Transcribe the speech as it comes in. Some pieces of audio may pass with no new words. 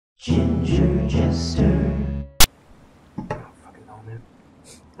Ginger Jester. I don't fucking know, man.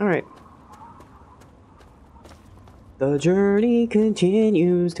 Alright. The journey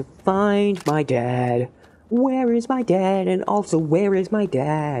continues to find my dad. Where is my dad? And also, where is my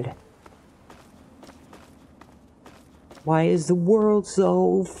dad? Why is the world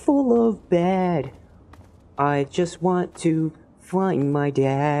so full of bad? I just want to find my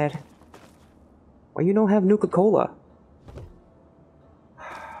dad. Why you don't have Nuka-Cola?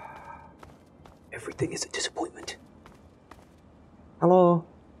 Everything is a disappointment. Hello?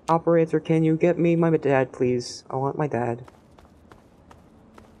 Operator, can you get me my dad, please? I want my dad.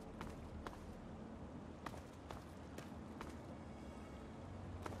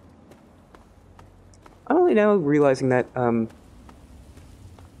 I'm only now realizing that,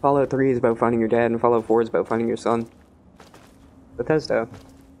 Fallout 3 is about finding your dad, and Fallout 4 is about finding your son. Bethesda.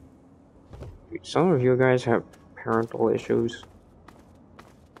 Some of you guys have parental issues.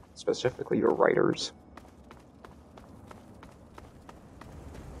 Specifically your writers.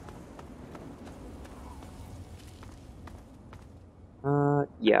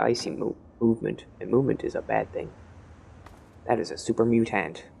 Yeah, I see movement, and movement is a bad thing. That is a super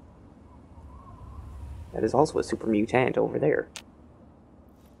mutant. That is also a super mutant over there.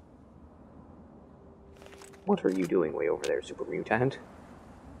 What are you doing way over there, super mutant?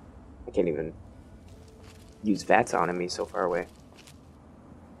 I can't even use VATS on him, he's so far away.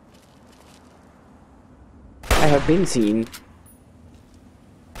 I have been seen.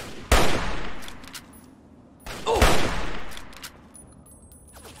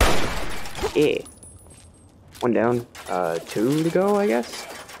 Yeah. One down, 2 to go, I guess?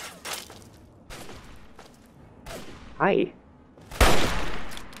 Hi.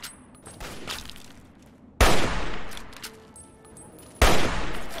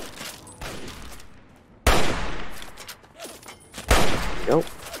 Go.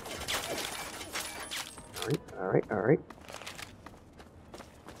 Alright.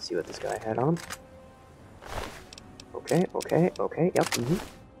 See what this guy had on. Okay, yep,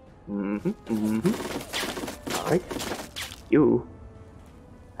 Alright. You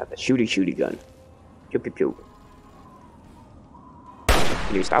have a shooty gun. Pew pew pew.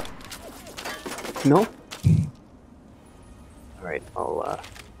 Can you stop? No? Alright, I'll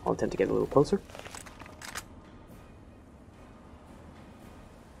attempt to get a little closer.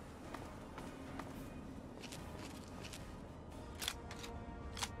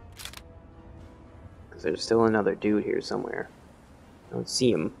 Because there's still another dude here somewhere. I don't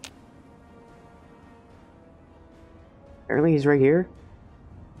see him. Apparently he's right here.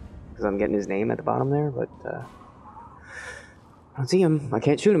 Because I'm getting his name at the bottom there, but, I don't see him. I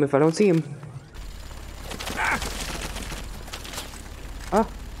can't shoot him if I don't see him. Ah!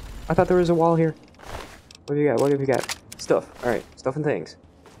 I thought there was a wall here. What do you got? What have you got? Stuff. Alright, stuff and things.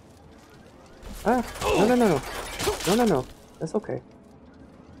 Ah! No. That's okay.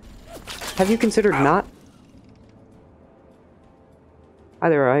 Have you considered not? Hi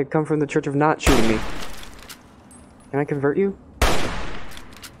there, I come from the Church of Not Shooting Me. Can I convert you?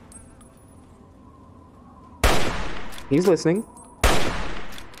 He's listening.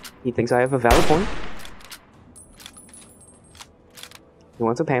 He thinks I have a valid point. He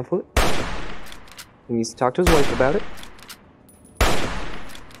wants a pamphlet. He needs to talk to his wife about it.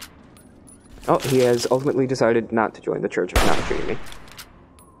 Oh, he has ultimately decided not to join the Church of Not Shooting Me.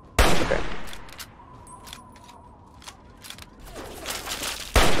 Okay.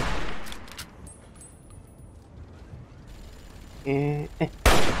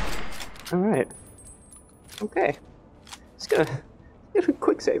 Alright. Okay. Just gonna get a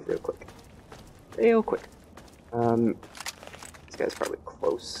quick save real quick. Real quick. This guy's probably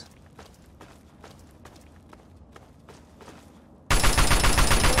close.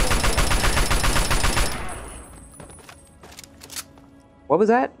 What was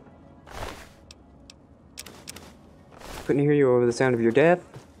that? Couldn't hear you over the sound of your death.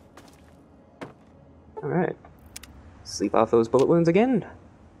 Alright. Sleep off those bullet wounds again.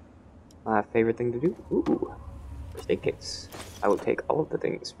 My favorite thing to do. Ooh. First aid kits. I will take all of the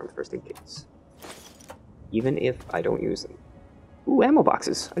things from first aid kits. Even if I don't use them. Ooh, ammo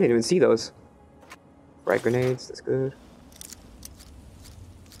boxes. I didn't even see those. Frag grenades, that's good.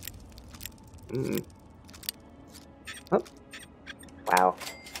 Oh. Wow.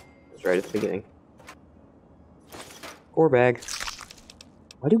 It was right at the beginning. Gore bag.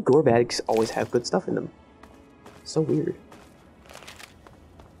 Why do gore bags always have good stuff in them? So weird.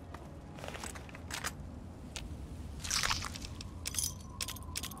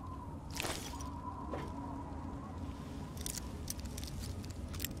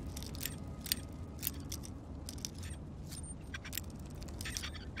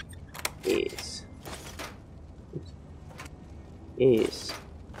 Yes. Yes.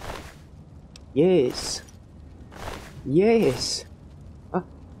 Yes. Yes.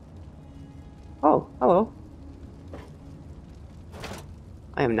 Oh, hello.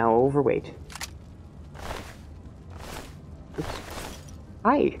 I am now overweight. Oops.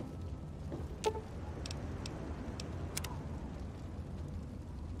 Hi.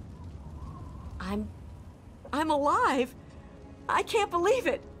 I'm alive! I can't believe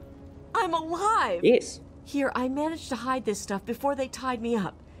it! I'm alive! Yes. Here, I managed to hide this stuff before they tied me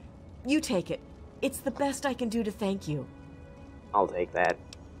up. You take it. It's the best I can do to thank you. I'll take that.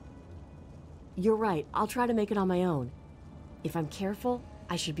 You're right. I'll try to make it on my own. If I'm careful,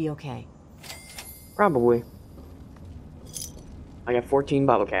 I should be okay. Probably. I got 14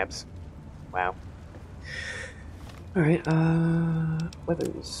 bottle caps. Wow. Alright,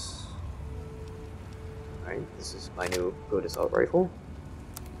 weapons. Alright, this is my new good assault rifle.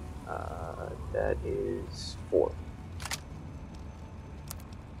 That is 4.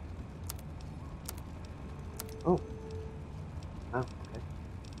 Oh. Wow, okay.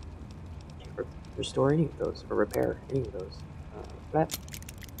 Can't restore any of those, or repair any of those. Flap.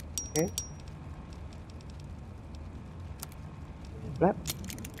 Okay. Flap.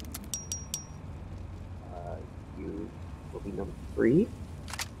 You will be number 3.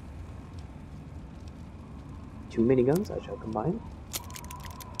 2 miniguns I shall combine.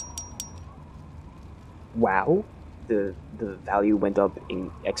 Wow. The value went up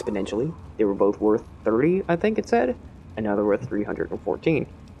exponentially. They were both worth 30, I think it said, and now they're worth 314.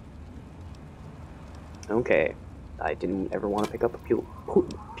 Okay. I didn't ever want to pick up a fuel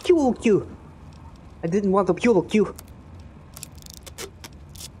cue. I didn't want the fuel cue.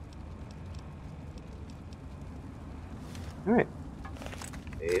 Alright.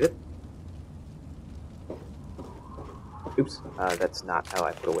 Save it. Oops. That's not how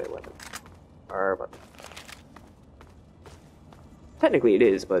I put away a weapon. But technically it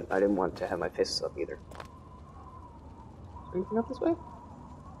is, but I didn't want to have my fists up either. Anything up this way?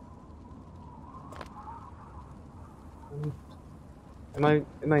 Am I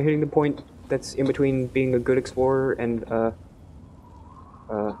hitting the point that's in between being a good explorer and a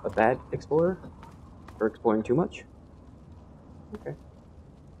bad explorer? Or exploring too much? Okay.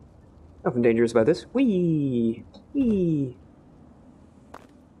 Nothing dangerous about this. Whee! Whee!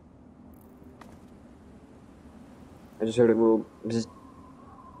 I just heard a little bzz.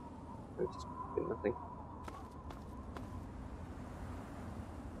 I just did nothing.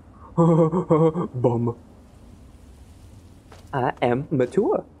 Bum. I am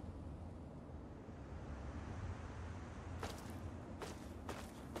mature.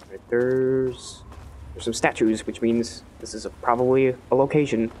 Right, there's some statues, which means this is probably a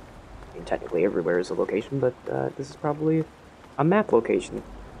location. I mean, technically everywhere is a location, but this is probably a map location.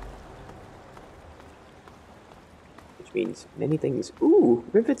 Which means many things. Ooh,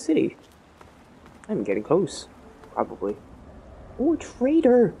 Rivet City. I'm getting close. Probably. Ooh,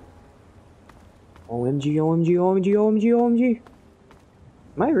 trader! OMG, OMG, OMG, OMG, OMG.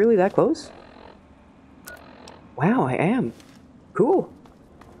 Am I really that close? Wow, I am. Cool.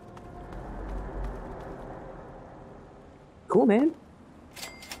 Cool, man.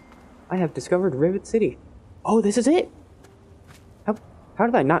 I have discovered Rivet City. Oh, this is it! How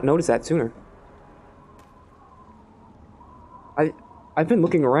did I not notice that sooner? I've been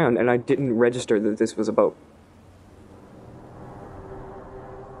looking around and I didn't register that this was a boat.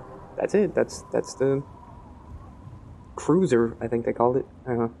 That's it. That's the cruiser, I think they called it. I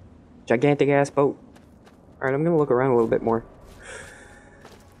don't know. Gigantic ass boat. Alright, I'm gonna look around a little bit more.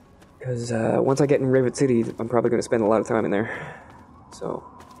 Because once I get in Rivet City, I'm probably gonna spend a lot of time in there. So,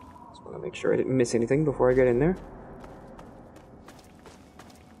 just wanna make sure I didn't miss anything before I get in there.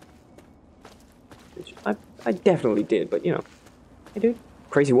 Which I definitely did, but you know, I did.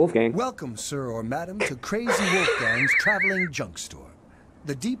 Crazy Wolfgang. Welcome, sir or madam, to Crazy Wolfgang's traveling junk store.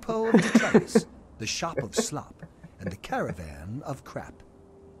 The depot of detritus, the shop of slop, and the caravan of crap.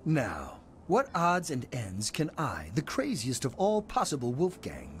 Now, what odds and ends can I, the craziest of all possible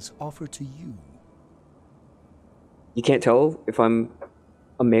Wolfgangs, offer to you? You can't tell if I'm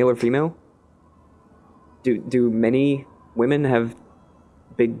a male or female? Do many women have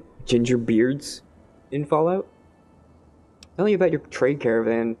big ginger beards in Fallout? Tell me about your trade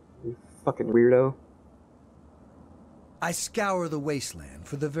caravan, you fucking weirdo. I scour the wasteland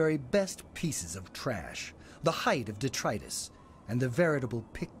for the very best pieces of trash, the height of detritus, and the veritable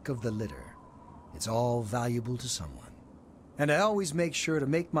pick of the litter. It's all valuable to someone. And I always make sure to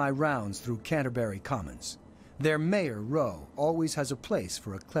make my rounds through Canterbury Commons. Their Mayor, Rowe, always has a place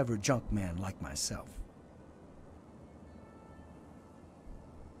for a clever junk man like myself.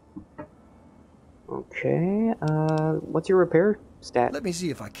 Okay, what's your repair stat? Let me see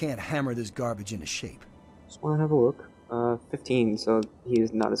if I can't hammer this garbage into shape. Just want to have a look. 15, so he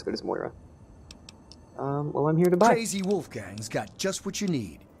is not as good as Moira. Well, I'm here to buy. Crazy Wolfgang's got just what you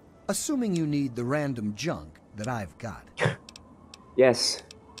need. Assuming you need the random junk that I've got. Yes,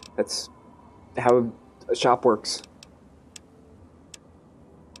 that's how a shop works.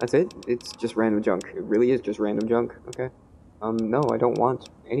 That's it? It's just random junk. It really is just random junk, okay? No, I don't want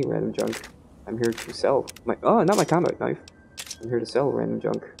any random junk. I'm here to sell my- oh, not my combat knife. I'm here to sell random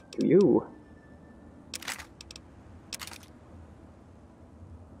junk to you.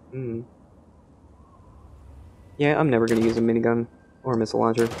 Yeah, I'm never gonna use a minigun or a missile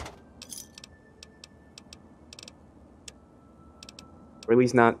launcher. Or at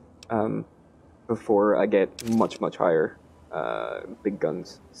least not, before I get much higher, big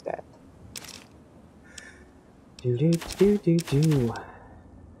guns stat. Do.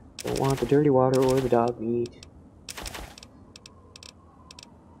 Don't want the dirty water or the dog meat.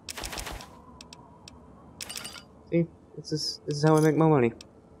 See, this is how I make my money.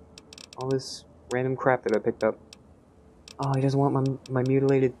 All this random crap that I picked up. Oh, he doesn't want my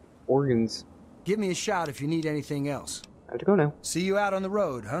mutilated organs. Give me a shout if you need anything else. I have to go now. See you out on the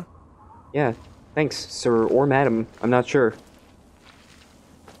road, huh? Yeah, thanks, sir or madam. I'm not sure.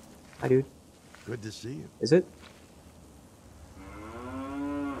 Hi, dude. Good to see you. Is it?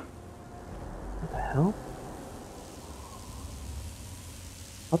 What the hell?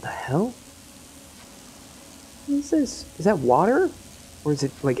 What the hell? What is this? Is that water? Or is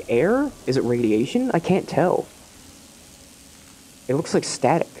it, like, air? Is it radiation? I can't tell. It looks like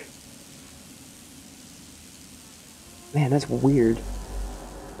static. Man, that's weird.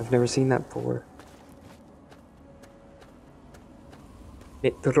 I've never seen that before.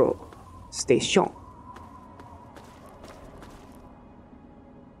 Metro station.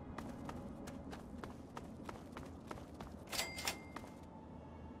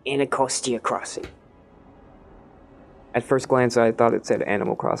 Anacostia Crossing. At first glance, I thought it said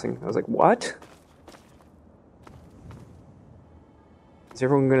Animal Crossing. I was like, what? Is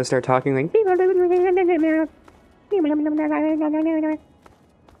everyone gonna start talking like...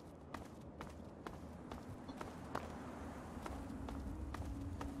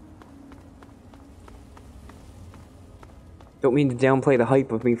 Don't mean to downplay the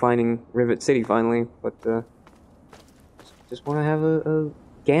hype of me finding Rivet City finally, but just want to have a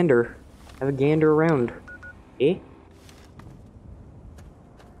gander. Have a gander around. Eh?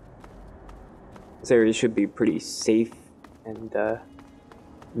 This area should be pretty safe and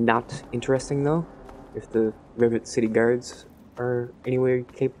not interesting though, if the Rivet City guards are anywhere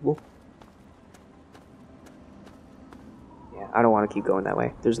capable. Yeah, I don't want to keep going that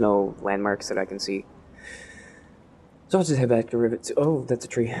way. There's no landmarks that I can see. So I'll just head back to Rivet. Oh, that's a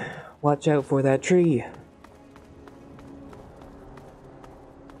tree. Watch out for that tree.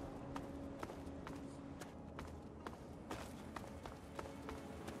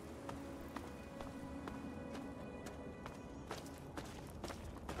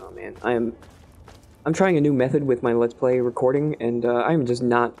 Oh man, I'm trying a new method with my Let's Play recording, and I'm just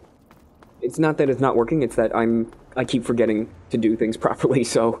not. It's not that it's not working. It's that I keep forgetting to do things properly.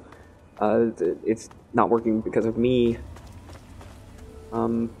 So it's not working because of me.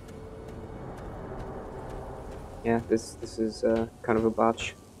 Yeah, this is kind of a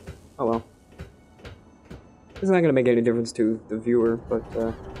botch. Oh well. It's not gonna make any difference to the viewer, but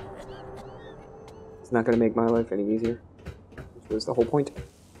it's not gonna make my life any easier, which was the whole point.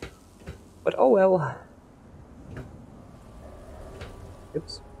 But oh well.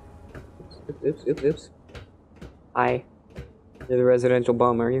 Oops. Oops. Hi. You're the residential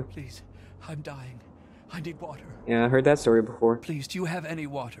bum, are you? Please, I'm dying. I need water. Yeah, I heard that story before. Please, do you have any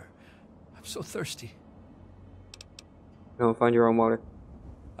water? I'm so thirsty. No, find your own water.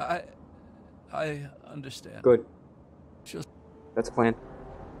 I understand. Good. Just... That's a plan.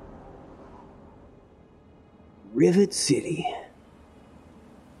 Rivet City.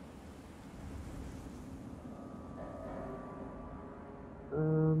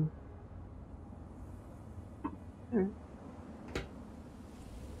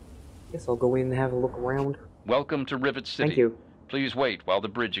 Guess I'll go in and have a look around. Welcome to Rivet City. Thank you. Please wait while the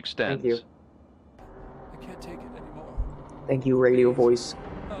bridge extends. Thank you. I can't take it anymore. Thank you, radio voice.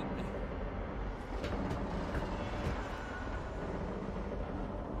 Help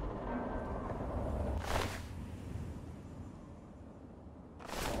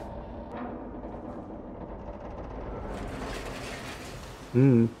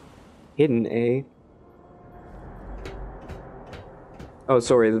me. Hidden, eh? Oh,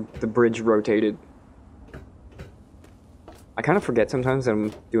 sorry, the bridge rotated. I kind of forget sometimes that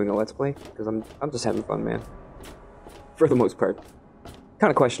I'm doing a Let's Play, because I'm just having fun, man. For the most part. Kind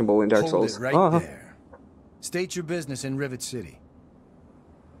of questionable in Dark Hold Souls. it right there. State your business in Rivet City.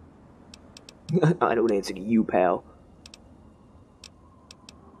 I don't answer to you, pal.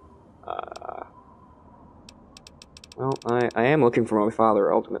 Well, I am looking for my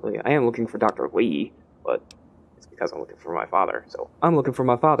father, ultimately. I am looking for Dr. Lee, but it's because I'm looking for my father, so I'm looking for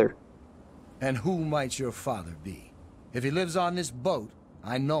my father. And who might your father be? If he lives on this boat,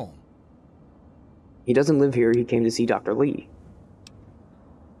 I know him. He doesn't live here, he came to see Dr. Lee.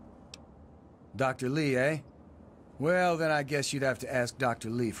 Dr. Lee, eh? Well, then I guess you'd have to ask Dr.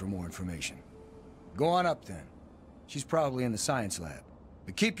 Lee for more information. Go on up, then. She's probably in the science lab.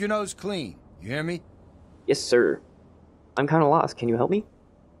 But keep your nose clean, you hear me? Yes, sir. I'm kind of lost, can you help me?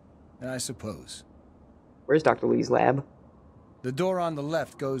 I suppose. Where's Dr. Lee's lab? The door on the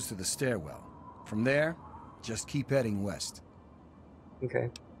left goes to the stairwell. From there, just keep heading west. Okay.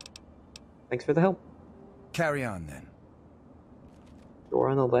 Thanks for the help. Carry on, then. Door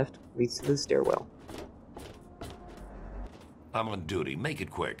on the left leads to the stairwell. I'm on duty. Make it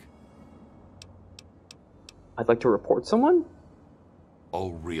quick. I'd like to report someone?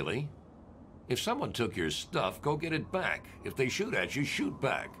 Oh, really? If someone took your stuff, go get it back. If they shoot at you, shoot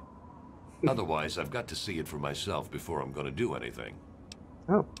back. Otherwise, I've got to see it for myself before I'm going to do anything.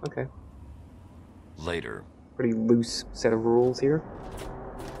 Oh, okay. Later. Pretty loose set of rules here.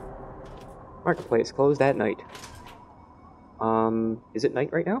 Marketplace closed at night. Is it night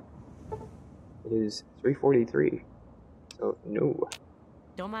right now? It is 3:43. So, no.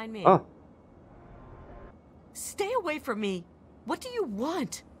 Don't mind me. Oh. Stay away from me. What do you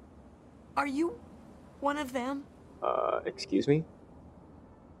want? Are you one of them? Excuse me?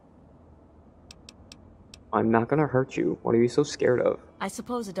 I'm not gonna hurt you. What are you so scared of? I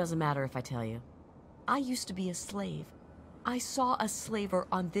suppose it doesn't matter if I tell you. I used to be a slave. I saw a slaver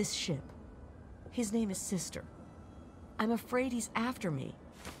on this ship. His name is Sister. I'm afraid he's after me.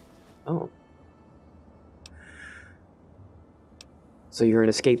 Oh. So you're an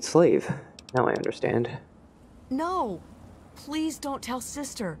escaped slave. Now I understand. No! Please don't tell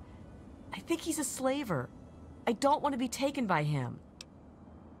Sister. I think he's a slaver. I don't want to be taken by him.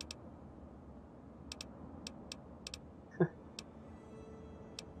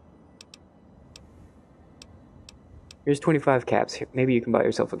 Here's 25 caps. Maybe you can buy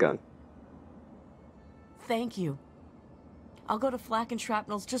yourself a gun. Thank you. I'll go to Flak and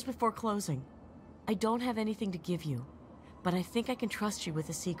Shrapnel's just before closing. I don't have anything to give you, but I think I can trust you with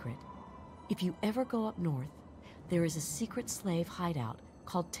a secret. If you ever go up north, there is a secret slave hideout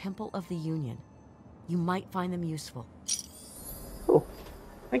called Temple of the Union. You might find them useful. Cool.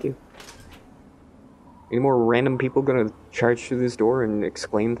 Thank you. Any more random people gonna charge through this door and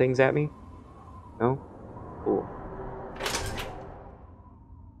exclaim things at me? No? Cool.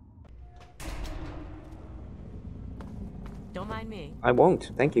 Don't mind me. I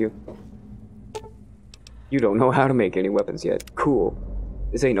won't, thank you. You don't know how to make any weapons yet. Cool.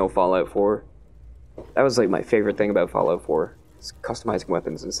 This ain't no Fallout 4. That was like my favorite thing about Fallout 4. It's customizing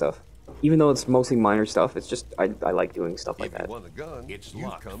weapons and stuff. Even though it's mostly minor stuff, it's just, I like doing stuff like that. If you want a gun, it's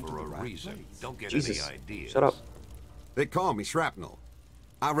locked for a reason. Don't get Jesus. any ideas. Shut up. They call me Shrapnel.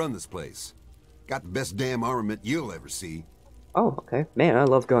 I run this place. Got the best damn armament you'll ever see. Oh, okay. Man, I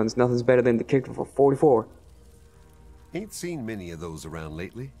love guns. Nothing's better than the kick of a 44. Ain't seen many of those around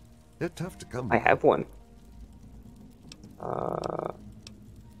lately. They're tough to come I by. have one.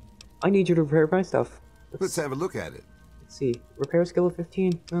 I need you to repair my stuff. Let's have a look at it. Let's see. Repair skill of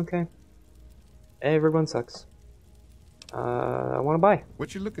 15. Okay. Everyone sucks. I want to buy.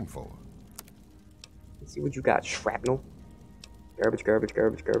 What you looking for? Let's see what you got. Shrapnel. Garbage, garbage,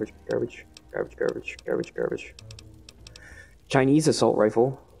 garbage, garbage, garbage, garbage, garbage, garbage, garbage. Chinese assault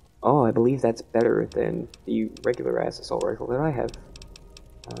rifle. Oh, I believe that's better than the regular ass assault rifle that I have.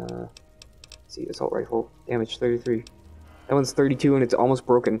 Let's see, assault rifle. Damage 33. That one's 32 and it's almost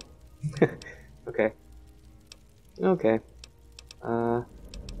broken. Okay. Okay. We'll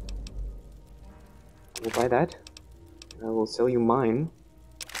buy that. I will sell you mine.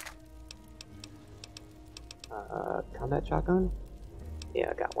 Combat shotgun? Yeah,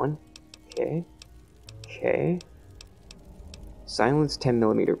 I got one. Okay. Okay. Silence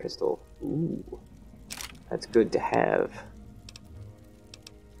 10mm pistol. Ooh. That's good to have.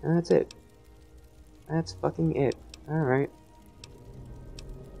 And that's it. That's fucking it. Alright.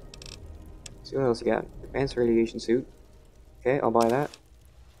 See what else you got. Advanced radiation suit. Okay, I'll buy that.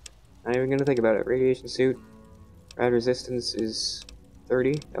 Not even gonna think about it. Radiation suit. Rad resistance is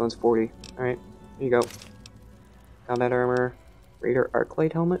 30. That one's 40. Alright, here you go. Combat armor. Raider arc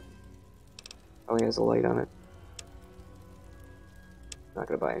light helmet. Probably has a light on it. Not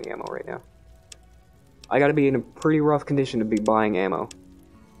gonna buy any ammo right now. I gotta be in a pretty rough condition to be buying ammo.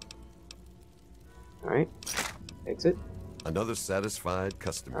 Alright. Exit. Another satisfied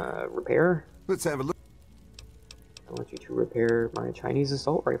customer. Repair. Let's have a look. I want you to repair my Chinese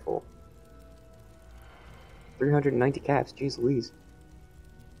assault rifle. 390 caps, jeez Louise.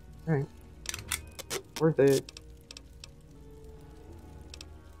 Alright. Worth it.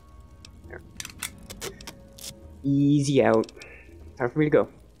 There. Easy out. Time for me to go.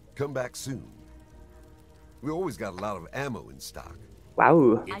 Come back soon. We always got a lot of ammo in stock.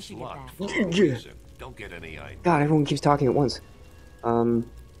 Wow. I It's should get locked that. for a reason. Don't get any idea. God, everyone keeps talking at once.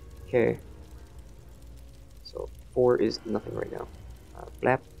 Okay. So, 4 is nothing right now.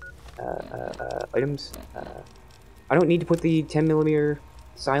 Flap. Items. I don't need to put the 10mm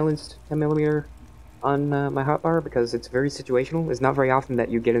silenced 10mm on my hotbar because it's very situational. It's not very often that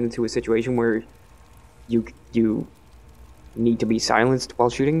you get into a situation where you need to be silenced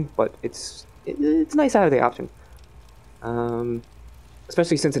while shooting, but it's nice out of the option.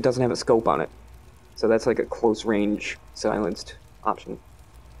 Especially since it doesn't have a scope on it. So that's like a close range silenced option.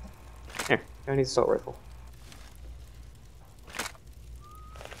 Here, Chinese assault rifle.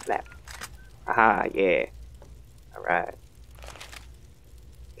 Snap. Aha, yeah. Alright.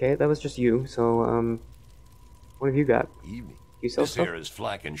 Okay, that was just you, so, what have you got? Evening. You sell This stuff? here is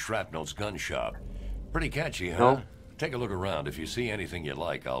Flack and Shrapnel's gun shop. Pretty catchy, huh? No. Take a look around. If you see anything you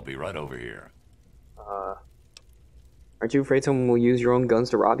like, I'll be right over here. Aren't you afraid someone will use your own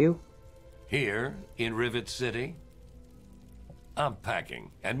guns to rob you? Here, in Rivet City, I'm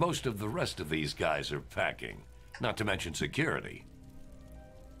packing, and most of the rest of these guys are packing. Not to mention security.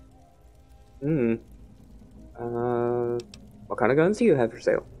 What kind of guns do you have for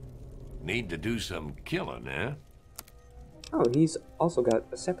sale? Need to do some killing, eh? Oh, he's also got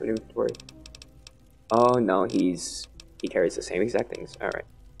a separate inventory. Oh no, he carries the same exact things. Alright.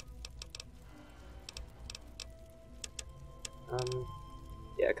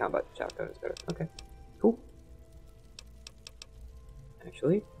 Yeah, combat shotgun is better. Okay, cool.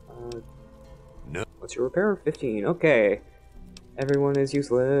 Actually, No. what's your repair? 15. Okay. Everyone is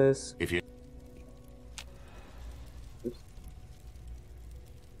useless. If you... Oops.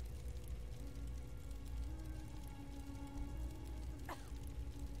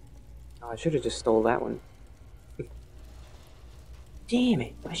 Oh, I should have just stole that one. Damn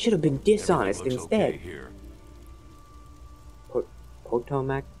it! I should have been dishonest Everything looks instead. okay here.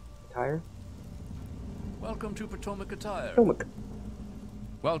 Potomac tire? Welcome to Potomac Attire. Potomac.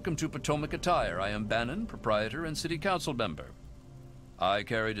 Welcome to Potomac Attire. I am Bannon, proprietor and city council member. I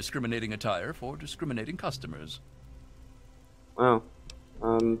carry discriminating attire for discriminating customers. Wow.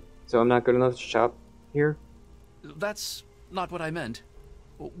 So I'm not good enough to shop here? That's not what I meant.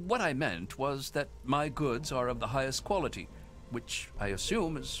 What I meant was that my goods are of the highest quality, which I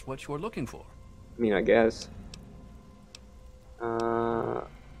assume is what you're looking for. I mean, I guess.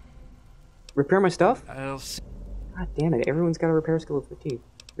 Repair my stuff? I'll see. God damn it, everyone's got a repair skill of 15.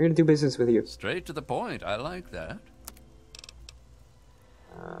 We're gonna do business with you. Straight to the point. I like that.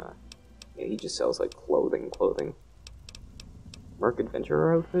 Yeah, he just sells, like, clothing. Merc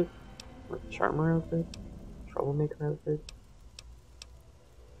Adventurer outfit? Merc Charmer outfit? Troublemaker outfit?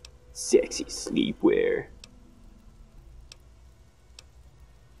 Sexy sleepwear.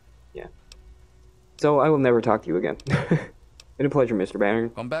 Yeah. So, I will never talk to you again. Been a pleasure, Mr. Banner.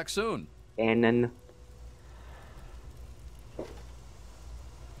 Come back soon. Bannon.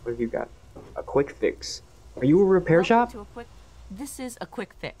 What have you got? A quick fix. Are you a repair Welcome shop? to a quick... This is a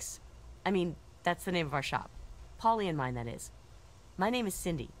quick fix. I mean, that's the name of our shop. Polly and mine, that is. My name is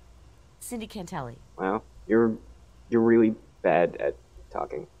Cindy. Cindy Cantelli. Wow, you're really bad at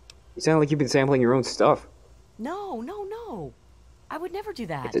talking. You sound like you've been sampling your own stuff. No. I would never do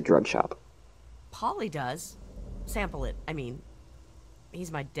that. It's a drug shop. Polly does. Sample it. I mean,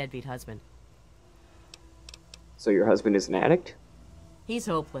 he's my deadbeat husband. So your husband is an addict? He's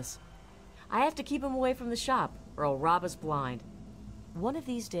hopeless. I have to keep him away from the shop, or he'll rob us blind. One of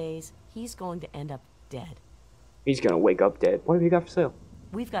these days, he's going to end up dead. He's gonna wake up dead. What have you got for sale?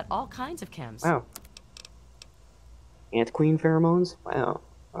 We've got all kinds of chems. Wow. Ant queen pheromones? Wow.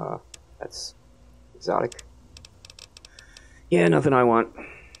 That's exotic. Yeah, nothing I want.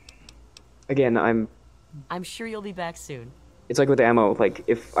 Again, I'm sure you'll be back soon. it's like with ammo, like,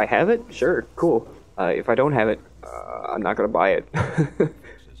 if I have it, sure, cool. If I don't have it, I'm not gonna buy it.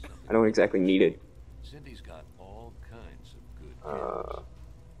 I don't exactly need it. Cindy's got all kinds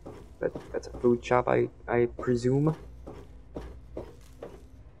of good That's a food shop, I presume.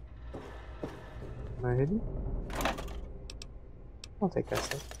 Am I hidden? I'll take that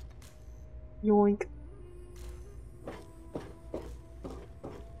stuff. Yoink.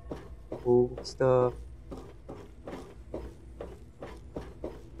 Old stuff.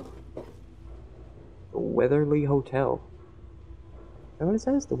 The Weatherly Hotel. Is that what it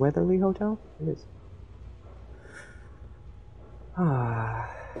says? The Weatherly Hotel? It is. Ah.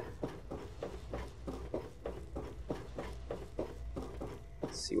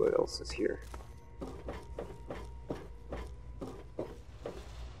 Let's see what else is here.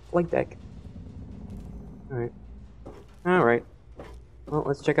 Flight deck. Alright. Alright. Well,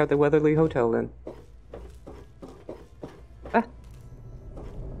 let's check out the Weatherly Hotel then. Ah!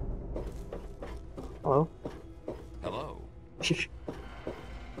 Hello. Hello. Kinda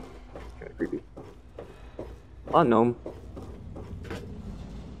creepy. Oh, gnome.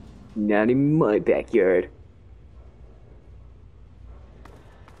 Not in my backyard.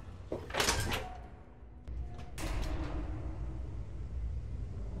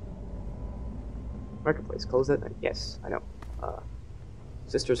 Marketplace, close at night. Yes, I know.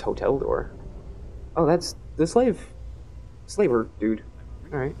 Sister's hotel door. Oh, that's the slaver dude.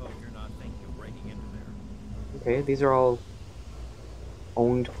 Alright. Okay, these are all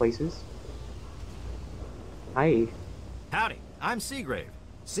owned places. Hi. Howdy, I'm Seagrave.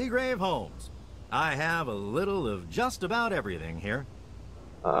 Seagrave Holmes. I have a little of just about everything here.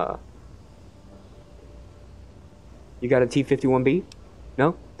 You got a T-51B?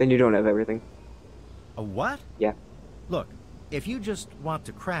 No? Then you don't have everything. A what? Yeah. Look, if you just want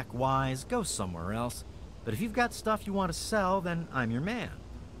to crack wise, go somewhere else. But if you've got stuff you want to sell, then I'm your man.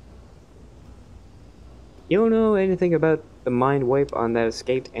 You don't know anything about the mind wipe on that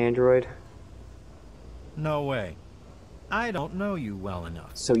escaped android? No way. I don't know you well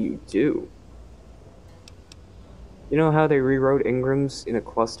enough. So you do. You know how they rewrote Ingrams in a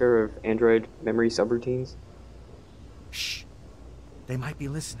cluster of android memory subroutines? Shh. They might be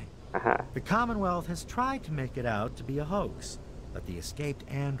listening. Haha. The Commonwealth has tried to make it out to be a hoax, but the escaped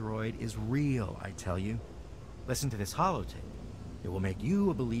android is real, I tell you. Listen to this holotape. It will make you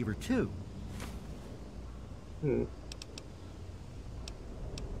a believer too.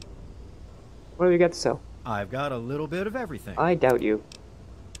 What have you got to sell? I've got a little bit of everything. I doubt you.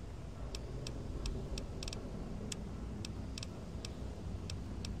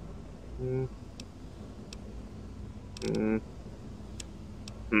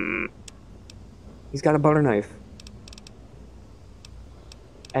 He's got a butter knife.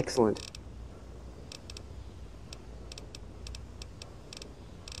 Excellent.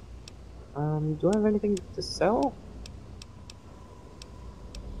 Do I have anything to sell?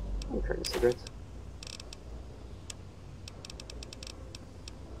 I'm carrying cigarettes.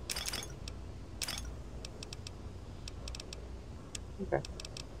 Okay.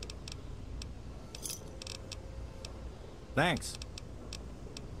 Thanks.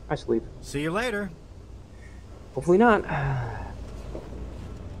 I sleep. See you later. Hopefully not.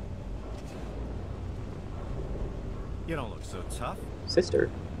 You don't look so tough. Sister?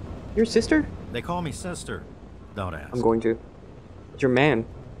 Your sister? They call me sister. Don't ask. I'm going to. It's your man.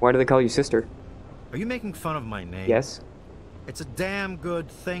 Why do they call you sister? Are you making fun of my name? Yes. It's a damn good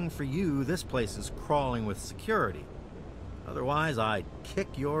thing for you this place is crawling with security. Otherwise, I'd kick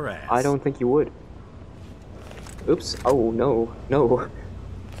your ass. I don't think you would. Oops. Oh, no. No. I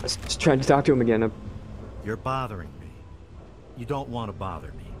was just trying to talk to him again. You're bothering me. You don't want to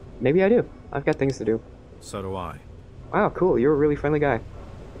bother me. Maybe I do. I've got things to do. So do I. Wow, cool. You're a really friendly guy.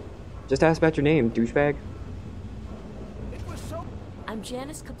 Just ask about your name, douchebag. I'm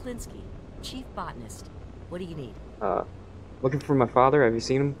Janice Kaplinsky, chief botanist. What do you need? Looking for my father. Have you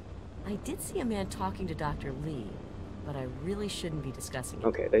seen him? I did see a man talking to Dr. Lee, but I really shouldn't be discussing it.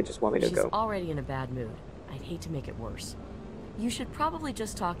 Okay, they just want me to She's go. already in a bad mood. I'd hate to make it worse. You should probably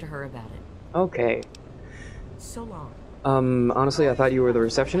just talk to her about it. Okay. So long. Honestly, I thought you were the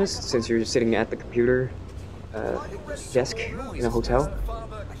receptionist, since you're sitting at the computer, desk in a hotel.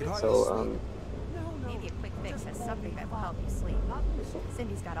 So, Maybe a quick fix has something that will help you sleep.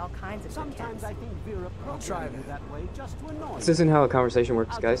 Cindy's got all kinds of good tips. I'll try that way just to annoy this isn't how a conversation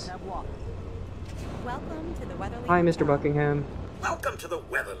works, guys. Welcome to the Weatherly Hi, Mr. Hotel. Buckingham. Welcome to the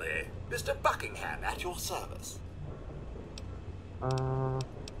Weatherly. Mr. Buckingham at your service. How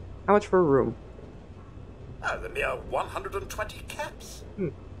much for a room? Oh, the mere 120 caps.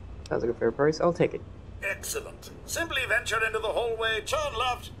 Sounds like a fair price. I'll take it. Excellent. Simply venture into the hallway, turn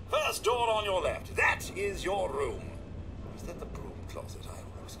left, first door on your left. That is your room. Is that the broom closet? I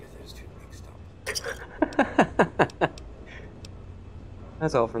always get those two mixed up.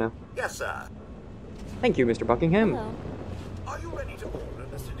 That's all for now. Yes, sir. Thank you, Mr. Buckingham. Hello. Are you ready to order,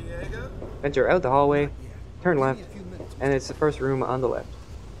 Mr. Diego? Venture out the hallway, turn left, and it's the first room on the left.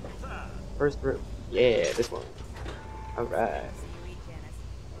 First room. Yeah, this one. Alright. So you eat, Janice.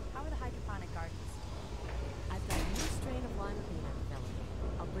 How are the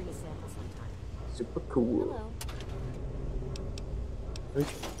super cool. Hello.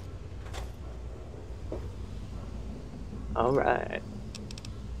 Alright.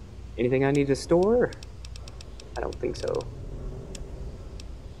 Anything I need to store? I don't think so.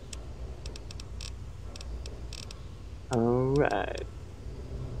 Alright.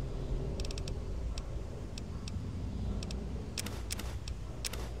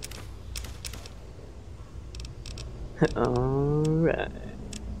 Alright.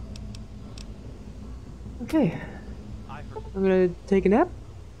 Okay. I'm gonna take a nap.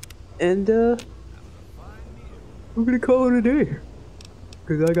 And, we're gonna call it a day.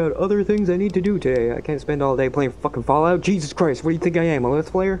 Because I got other things I need to do today. I can't spend all day playing fucking Fallout. Jesus Christ, what do you think I am, a Let's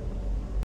Player?